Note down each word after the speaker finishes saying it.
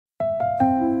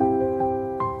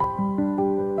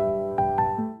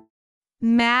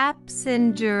Maps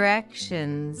and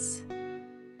directions.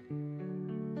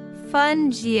 Fun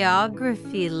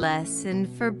geography lesson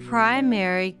for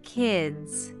primary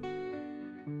kids.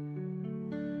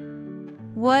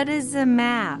 What is a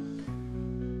map?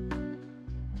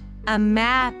 A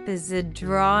map is a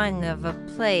drawing of a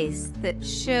place that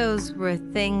shows where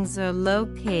things are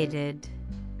located.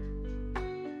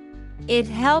 It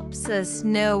helps us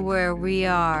know where we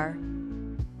are.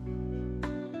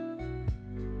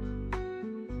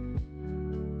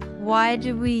 Why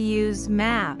do we use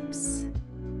maps?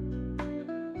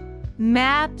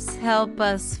 Maps help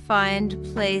us find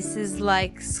places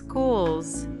like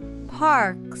schools,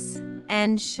 parks,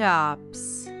 and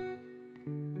shops.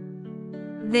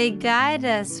 They guide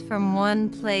us from one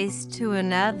place to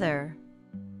another.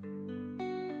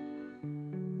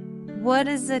 What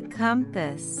is a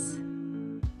compass?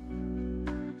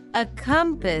 A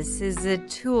compass is a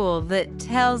tool that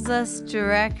tells us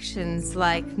directions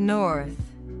like north,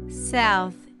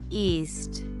 south,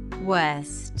 east,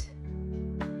 west.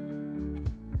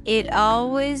 It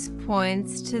always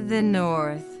points to the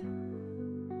north.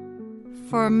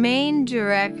 For main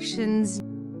directions,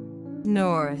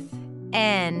 north,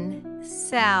 N,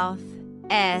 south,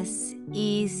 S,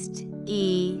 east,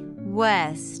 E,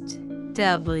 west,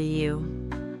 W.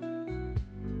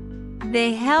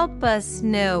 They help us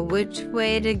know which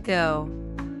way to go.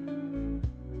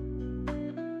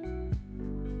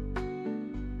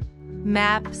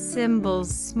 Map symbols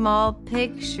small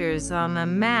pictures on a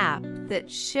map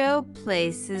that show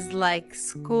places like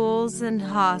schools and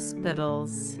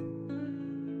hospitals.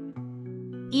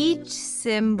 Each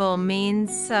symbol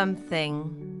means something.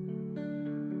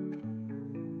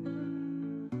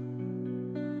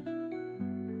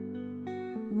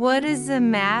 What is a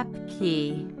map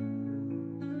key?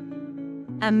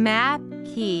 A map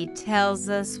key tells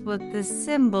us what the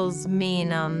symbols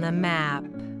mean on the map.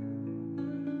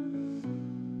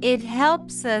 It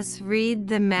helps us read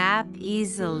the map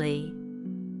easily.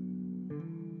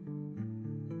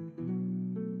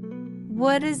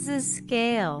 What is a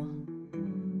scale?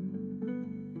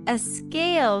 A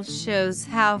scale shows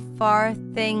how far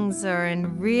things are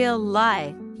in real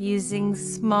life using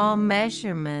small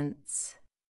measurements.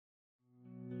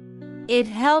 It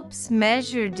helps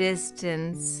measure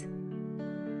distance.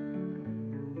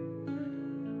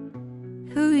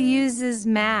 Who uses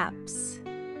maps?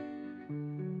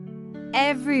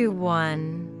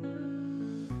 Everyone.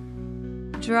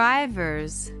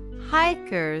 Drivers,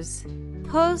 hikers,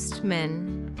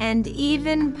 postmen, and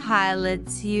even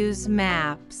pilots use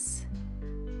maps.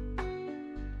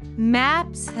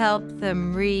 Maps help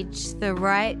them reach the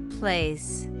right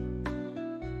place.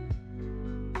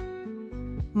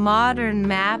 Modern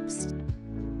maps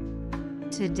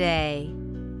today.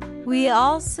 We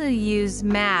also use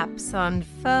maps on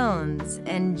phones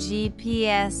and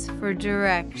GPS for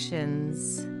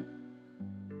directions.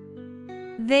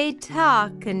 They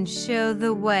talk and show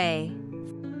the way.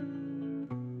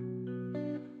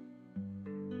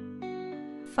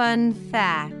 Fun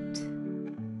fact: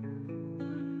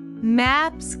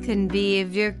 maps can be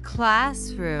of your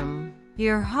classroom,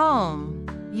 your home,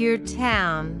 your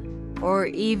town, or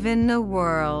even the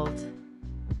world.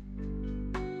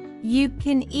 You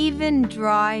can even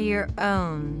draw your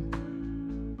own.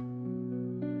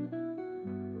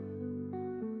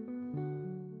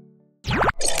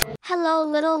 Hello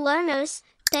little learners,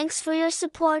 thanks for your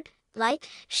support. Like,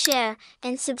 share,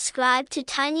 and subscribe to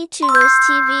Tiny Tutors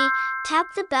TV. Tap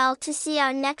the bell to see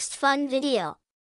our next fun video.